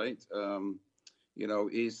creates, right?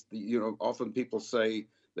 Often people say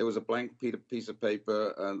there was a blank piece of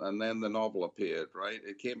paper and then the novel appeared, right?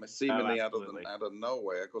 It came seemingly out of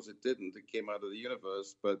nowhere. Of course, it didn't. It came out of the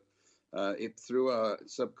universe, but it through our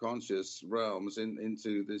subconscious realms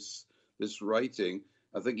into this writing.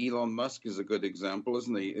 I think Elon Musk is a good example,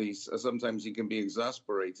 isn't he? Sometimes he can be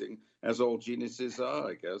exasperating, as all geniuses are,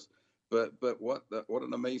 I guess. But what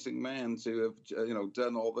an amazing man to have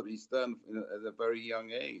done all that he's done at a very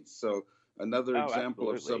young age. So another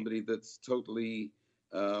example absolutely. of somebody that's totally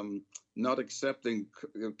not accepting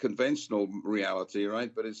conventional reality,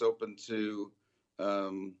 right? But is open to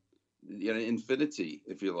infinity,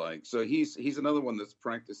 if you like. So he's another one that's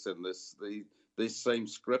practicing this same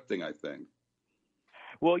scripting, I think.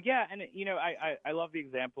 Well, yeah, and I love the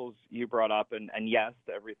examples you brought up, and yes,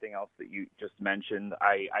 to everything else that you just mentioned.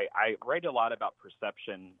 I write a lot about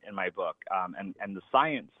perception in my book, and the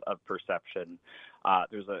science of perception.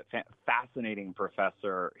 There's a fascinating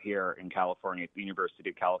professor here in California at the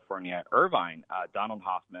University of California at Irvine, Donald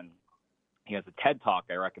Hoffman. He has a TED Talk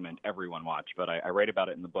I recommend everyone watch, but I write about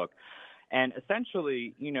it in the book. And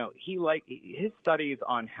essentially, his studies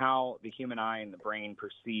on how the human eye and the brain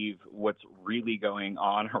perceive what's really going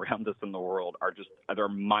on around us in the world they're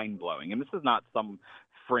mind-blowing. And this is not some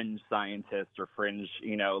fringe scientist or fringe,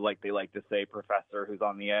 like they like to say, professor who's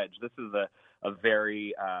on the edge. This is a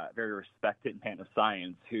very respected man of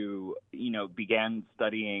science who, began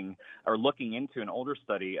studying or looking into an older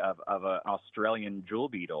study of an Australian jewel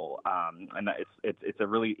beetle. And it's a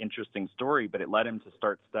really interesting story, but it led him to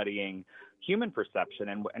start studying human perception.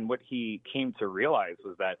 And what he came to realize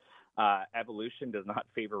was that evolution does not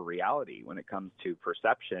favor reality when it comes to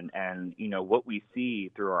perception. And, what we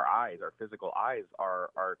see through our eyes, our physical eyes,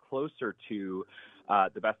 are closer to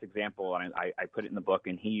the best example, and I put it in the book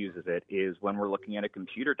and he uses it, is when we're looking at a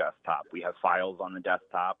computer desktop. We have files on the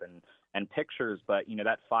desktop and pictures, but,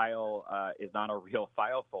 that file is not a real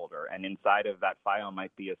file folder. And inside of that file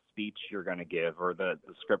might be a speech you're going to give or the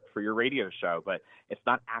script for your radio show, but it's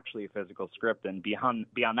not actually a physical script. And beyond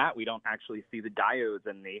that, we don't actually see the diodes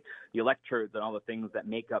and the electrodes and all the things that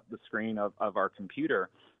make up the screen of our computer.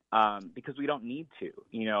 Because we don't need to.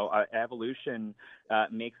 Evolution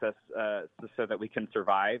makes us so that we can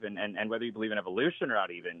survive, and whether you believe in evolution or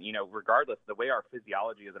not even, regardless, the way our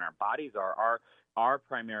physiology is and our bodies are our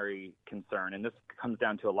primary concern. And this comes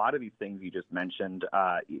down to a lot of these things you just mentioned,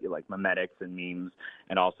 like memetics and memes,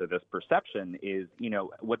 and also this perception is,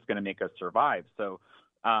 what's going to make us survive. So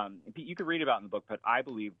you could read about it in the book, but I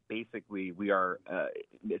believe basically we are,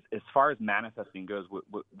 as far as manifesting goes,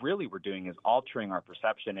 what really we're doing is altering our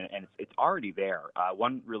perception, and it's already there.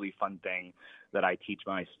 One really fun thing that I teach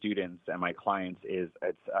my students and my clients is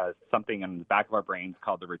it's something in the back of our brains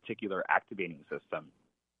called the reticular activating system.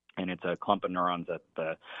 And it's a clump of neurons at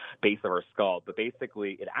the base of our skull. But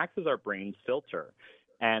basically, it acts as our brain's filter.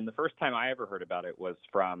 And the first time I ever heard about it was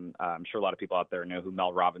from, I'm sure a lot of people out there know who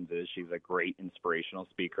Mel Robbins is. She's a great inspirational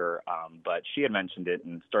speaker, but she had mentioned it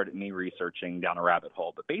and started me researching down a rabbit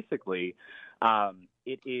hole. But basically,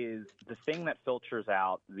 it is the thing that filters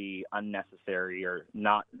out the unnecessary or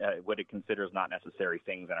not what it considers not necessary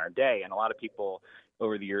things in our day. And a lot of people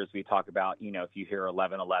over the years, we talk about, if you hear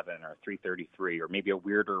 1111 or 333 or maybe a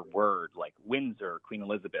weirder word like Windsor, Queen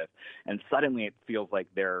Elizabeth, and suddenly it feels like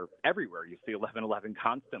they're everywhere. You see 1111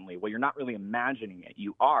 constantly. Well, you're not really imagining it.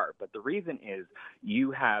 You are. But the reason is you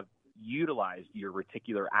have utilized your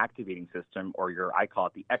reticular activating system, or I call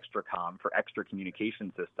it the extracom for extra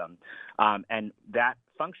communication system. And that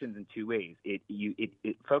functions in two ways.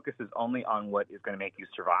 It focuses only on what is going to make you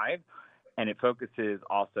survive. And it focuses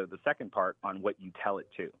also the second part on what you tell it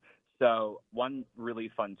to. So one really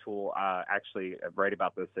fun tool, actually I write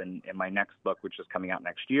about this in my next book, which is coming out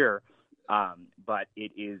next year, but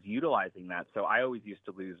it is utilizing that. So I always used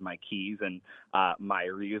to lose my keys and my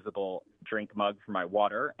reusable drink mug for my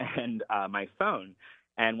water and my phone.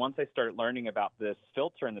 And once I started learning about this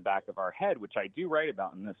filter in the back of our head, which I do write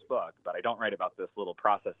about in this book, but I don't write about this little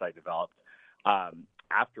process I developed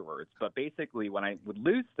afterwards. But basically, when I would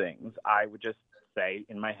lose things, I would just say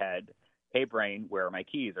in my head, "Hey, brain, where are my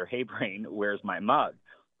keys?" Or "Hey, brain, where's my mug?"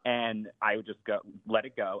 And I would just let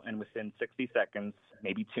it go. And within 60 seconds,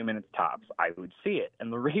 maybe 2 minutes tops, I would see it.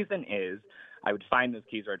 And the reason is I would find those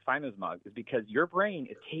keys or I'd find those mugs is because your brain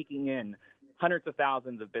is taking in hundreds of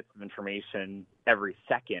thousands of bits of information every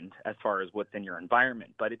second as far as what's in your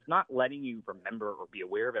environment. But it's not letting you remember or be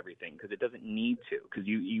aware of everything because it doesn't need to, because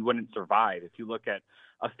you wouldn't survive. If you look at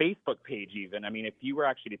a Facebook page even, if you were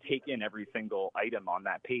actually to take in every single item on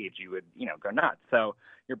that page, you would, go nuts. So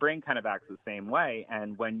your brain kind of acts the same way.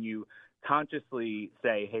 And when you consciously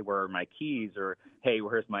say, "Hey, where are my keys?" or "Hey,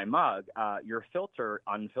 where's my mug?" Your filter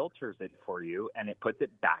unfilters it for you, and it puts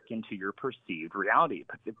it back into your perceived reality. It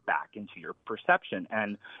puts it back into your perception.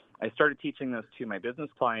 And I started teaching this to my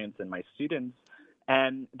business clients and my students,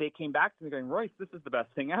 and they came back to me going, "Royce, this is the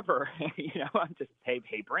best thing ever." I'm just,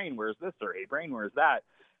 hey, brain, where's this? Or "Hey, brain, where's that?"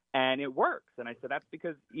 And it works. And I said, that's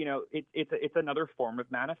because, it's another form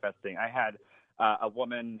of manifesting. I had a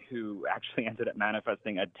woman who actually ended up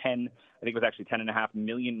manifesting $10.5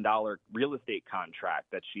 million real estate contract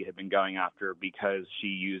that she had been going after because she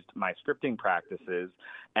used my scripting practices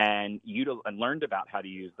and learned about how to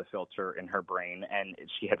use the filter in her brain. And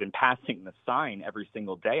she had been passing the sign every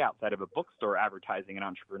single day outside of a bookstore advertising an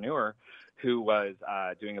entrepreneur who was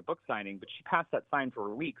doing a book signing, but she passed that sign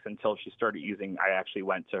for weeks until she started using. I actually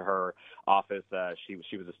went to her office.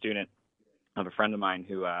 She was a student of a friend of mine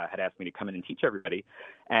who had asked me to come in and teach everybody.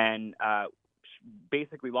 And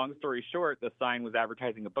basically, long story short, the sign was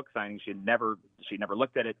advertising a book signing. She'd never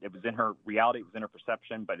looked at it. It was in her reality. It was in her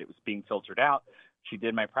perception, but it was being filtered out. She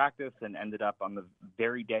did my practice and ended up on the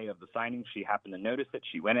very day of the signing. She happened to notice it.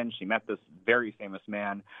 She went in. She met this very famous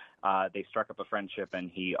man They struck up a friendship,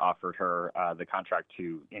 and he offered her the contract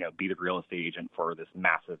to, be the real estate agent for this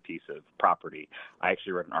massive piece of property. I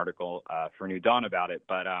actually wrote an article for New Dawn about it,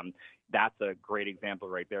 but that's a great example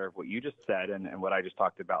right there of what you just said and what I just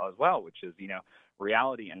talked about as well, which is,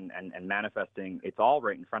 reality and manifesting. It's all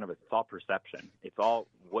right in front of us. It's all perception. It's all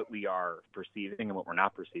what we are perceiving and what we're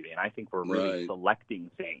not perceiving. And I think we're really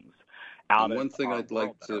selecting things out and of one thing our I'd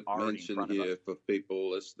like world to mention here for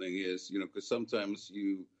people listening is, because sometimes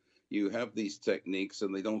you have these techniques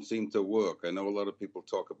and they don't seem to work. I know a lot of people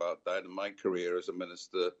talk about that. In my career as a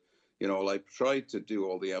minister, I tried to do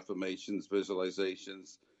all the affirmations,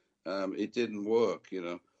 visualizations. It didn't work,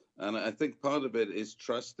 And I think part of it is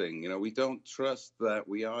trusting. We don't trust that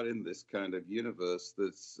we are in this kind of universe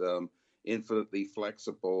that's infinitely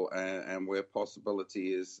flexible and where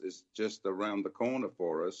possibility is just around the corner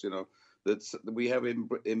for us. That's we have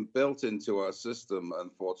inbuilt into our system,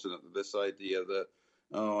 unfortunately, this idea that,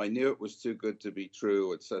 I knew it was too good to be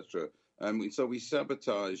true, etc. And so we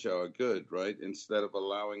sabotage our good, right, instead of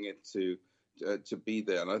allowing it to be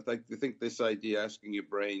there. And I think this idea, asking your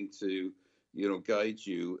brain to guide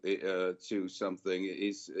you to something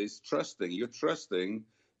is trusting. You're trusting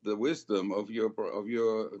the wisdom of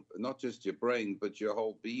your not just your brain but your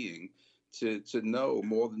whole being to know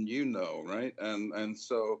more than you know, right? And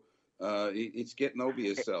so it's getting over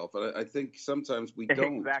yourself. And I think sometimes we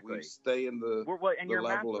don't. Exactly. We stay in the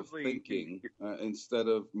level of thinking instead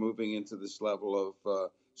of moving into this level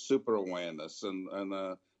of super awareness. And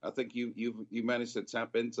I think you managed to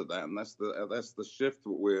tap into that, and that's the shift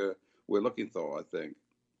we're looking for, I think.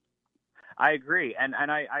 I agree, and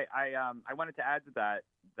I wanted to add to that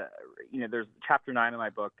there's chapter 9 of my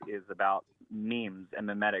book is about memes and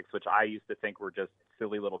memetics, which I used to think were just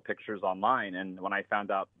silly little pictures online, and when I found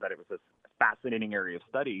out that it was this fascinating area of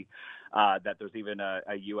study, that there's even a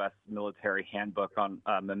U.S. military handbook on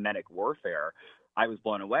memetic warfare, I was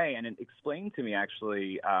blown away, and it explained to me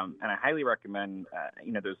actually, and I highly recommend.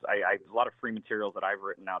 There's a lot of free materials that I've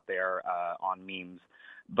written out there on memes.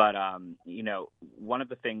 But, one of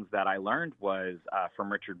the things that I learned was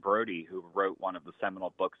from Richard Brody, who wrote one of the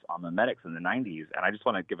seminal books on memetics in the 90s. And I just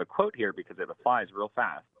want to give a quote here because it applies real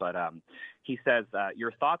fast. But he says,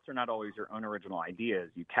 your thoughts are not always your own original ideas.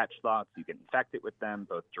 You catch thoughts, you get infected with them,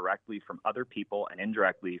 both directly from other people and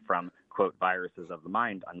indirectly from, quote, viruses of the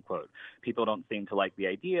mind, unquote. People don't seem to like the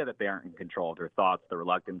idea that they aren't in control of their thoughts. The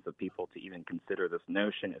reluctance of people to even consider this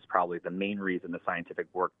notion is probably the main reason the scientific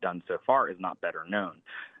work done so far is not better known.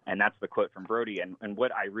 And that's the quote from Brody. And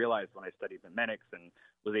what I realized when I studied memetics and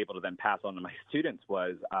was able to then pass on to my students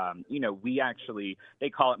was, we actually, they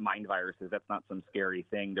call it mind viruses. That's not some scary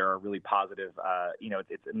thing. There are really positive,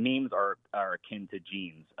 memes are akin to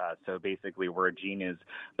genes. So basically where a gene is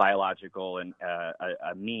biological and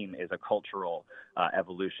a meme is a cultural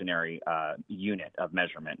evolutionary unit of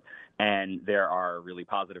measurement. And there are really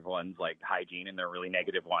positive ones like hygiene, and there are really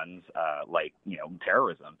negative ones like,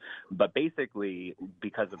 terrorism. But basically,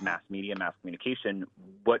 because of mass media, mass communication,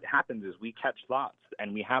 what happens is we catch thoughts,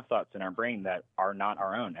 and we have thoughts in our brain that are not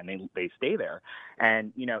our own, and they stay there.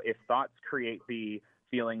 And, if thoughts create the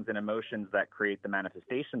feelings and emotions that create the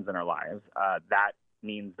manifestations in our lives, that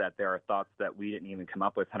means that there are thoughts that we didn't even come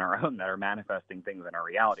up with on our own that are manifesting things in our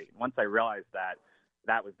reality. Once I realized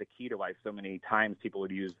that was the key to why so many times people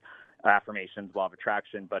would use affirmations, law of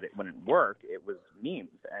attraction, but it wouldn't work. It was memes.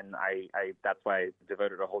 And I that's why I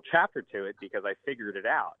devoted a whole chapter to it, because I figured it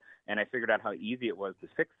out. And I figured out how easy it was to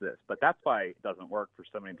fix this. But that's why it doesn't work for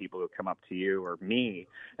so many people who come up to you or me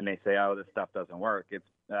and they say, oh, this stuff doesn't work. It's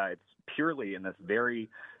purely in this very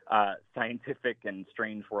scientific and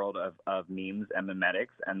strange world of memes and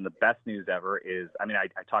memetics. And the best news ever is, I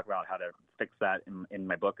talk about how to fix that in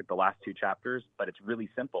my book at the last 2 chapters, but it's really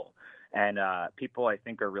simple. And people, I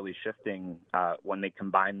think, are really shifting when they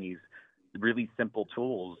combine these really simple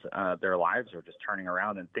tools. Their lives are just turning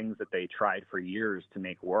around, and things that they tried for years to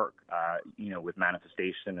make work, with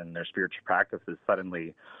manifestation and their spiritual practices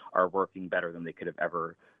suddenly are working better than they could have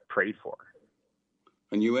ever prayed for.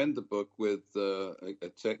 And you end the book with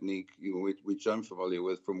a technique, which I'm familiar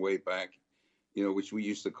with from way back, which we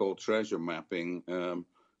used to call treasure mapping.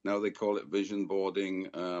 Now they call it vision boarding.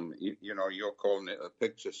 You're calling it a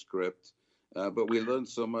picture script. But we learn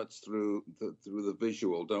so much through the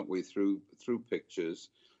visual, don't we? Through pictures,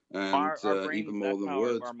 and our brains, even more than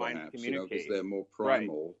words, perhaps. Because they're more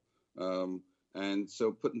primal. Right. And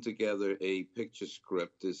so putting together a picture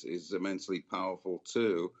script is immensely powerful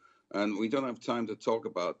too. And we don't have time to talk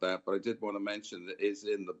about that, but I did want to mention that it's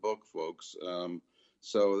in the book, folks.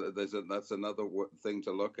 So that's another thing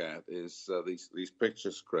to look at is these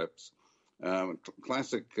picture scripts.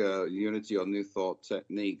 Classic Unity or New Thought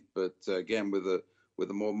technique, but again with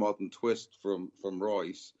a more modern twist from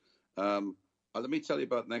Royce. Let me tell you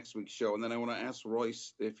about next week's show, and then I want to ask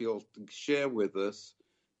Royce if he'll share with us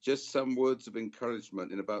just some words of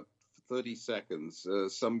encouragement in about 30 seconds,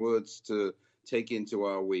 some words to take into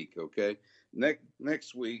our week, okay?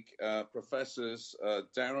 Next week, Professors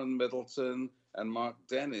Darren Middleton and Mark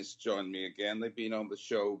Dennis join me again. They've been on the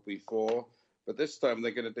show before, but this time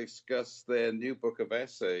they're going to discuss their new book of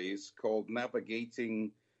essays called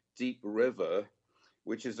Navigating Deep River,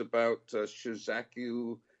 which is about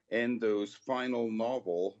Shusaku Endo's final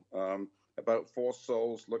novel about four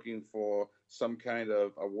souls looking for some kind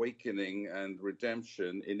of awakening and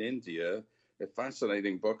redemption in India. A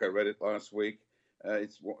fascinating book. I read it last week.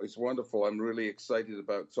 It's wonderful. I'm really excited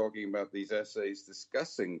about talking about these essays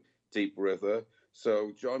discussing Deep River.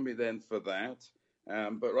 So join me then for that.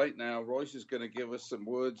 But right now, Royce is going to give us some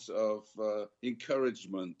words of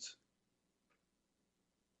encouragement.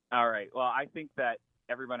 All right. Well, I think that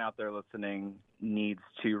everyone out there listening needs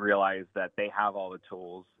to realize that they have all the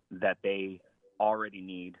tools that they already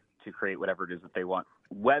need to create whatever it is that they want,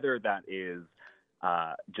 whether that is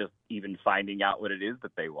just even finding out what it is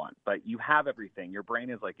that they want. But you have everything. Your brain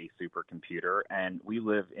is like a supercomputer, and we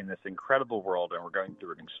live in this incredible world, and we're going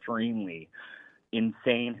through an extremely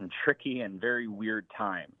insane and tricky and very weird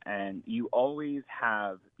time. And you always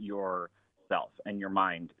have yourself and your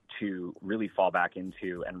mind to really fall back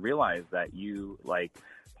into and realize that you, like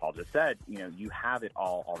Paul just said, you have it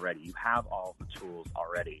all already. You have all the tools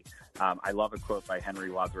already. I love a quote by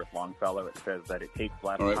Henry Wadsworth Longfellow. It says that it takes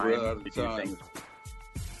less time to do things.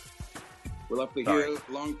 We'll have to hear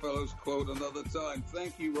Longfellow's quote another time.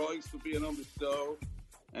 Thank you, Royce, for being on the show.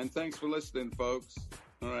 And thanks for listening, folks.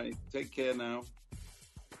 All right, take care now.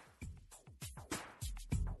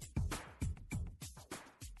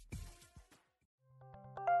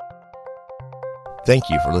 Thank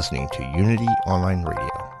you for listening to Unity Online Radio,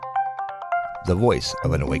 the voice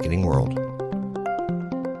of an awakening world.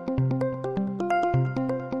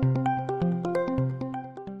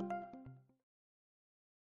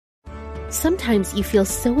 Sometimes you feel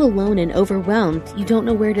so alone and overwhelmed you don't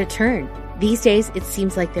know where to turn. These days, it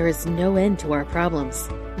seems like there is no end to our problems.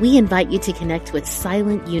 We invite you to connect with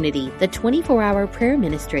Silent Unity, the 24-hour prayer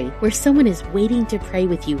ministry, where someone is waiting to pray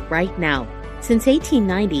with you right now. Since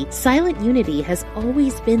 1890, Silent Unity has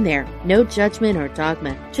always been there. No judgment or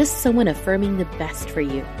dogma, just someone affirming the best for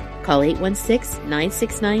you. Call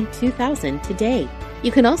 816-969-2000 today.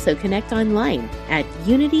 You can also connect online at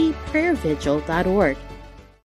unityprayervigil.org